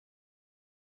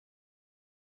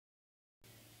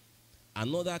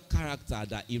Another character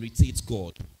that irritates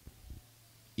God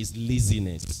is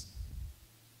laziness.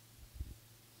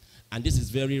 And this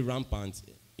is very rampant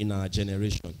in our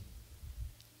generation.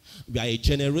 We are a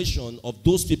generation of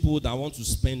those people that want to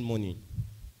spend money.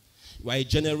 We are a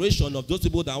generation of those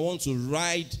people that want to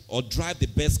ride or drive the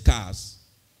best cars.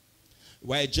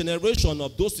 We are a generation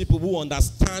of those people who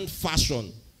understand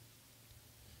fashion.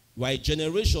 We are a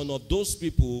generation of those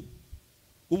people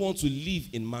who want to live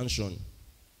in mansion.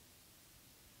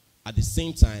 At the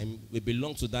same time, we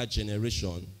belong to that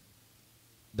generation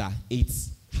that hates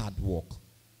hard work.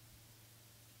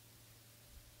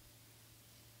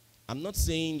 I'm not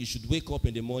saying you should wake up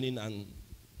in the morning and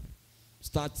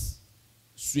start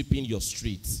sweeping your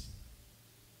street.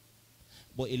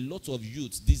 But a lot of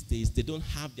youths these days, they don't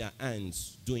have their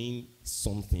hands doing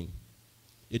something.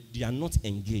 They are not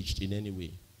engaged in any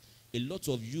way. A lot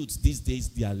of youths these days,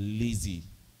 they are lazy.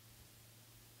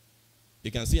 You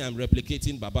can see I'm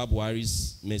replicating Baba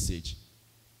Buhari's message.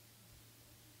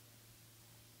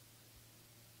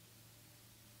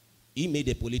 He made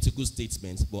a political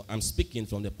statement, but I'm speaking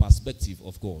from the perspective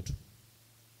of God.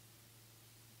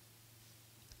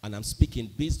 And I'm speaking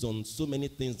based on so many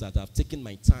things that I've taken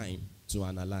my time to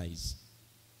analyze.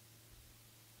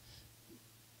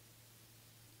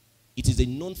 It is a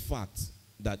known fact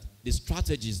that the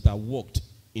strategies that worked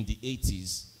in the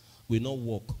 80s will not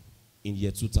work in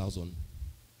year 2000.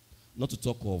 Not to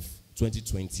talk of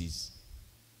 2020s.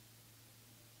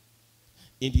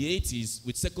 In the 80s,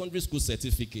 with secondary school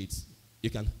certificates, you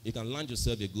can land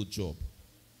yourself a good job.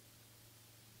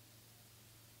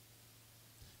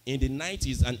 In the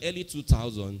 90s and early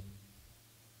 2000s,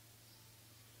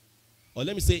 or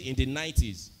let me say in the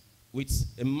 90s,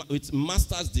 with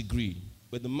master's degree,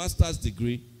 with the master's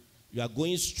degree, you are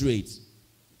going straight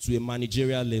to a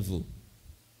managerial level.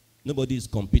 Nobody is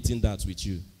competing that with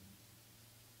you.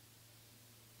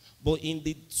 But in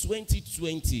the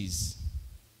 2020s,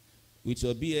 with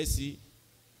your BSc,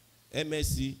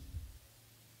 MSc,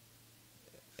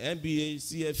 MBA,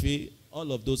 CFA,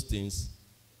 all of those things,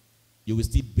 you will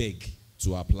still beg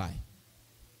to apply.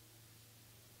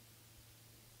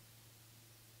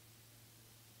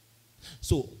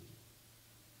 So,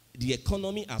 the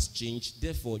economy has changed,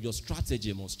 therefore your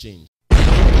strategy must change.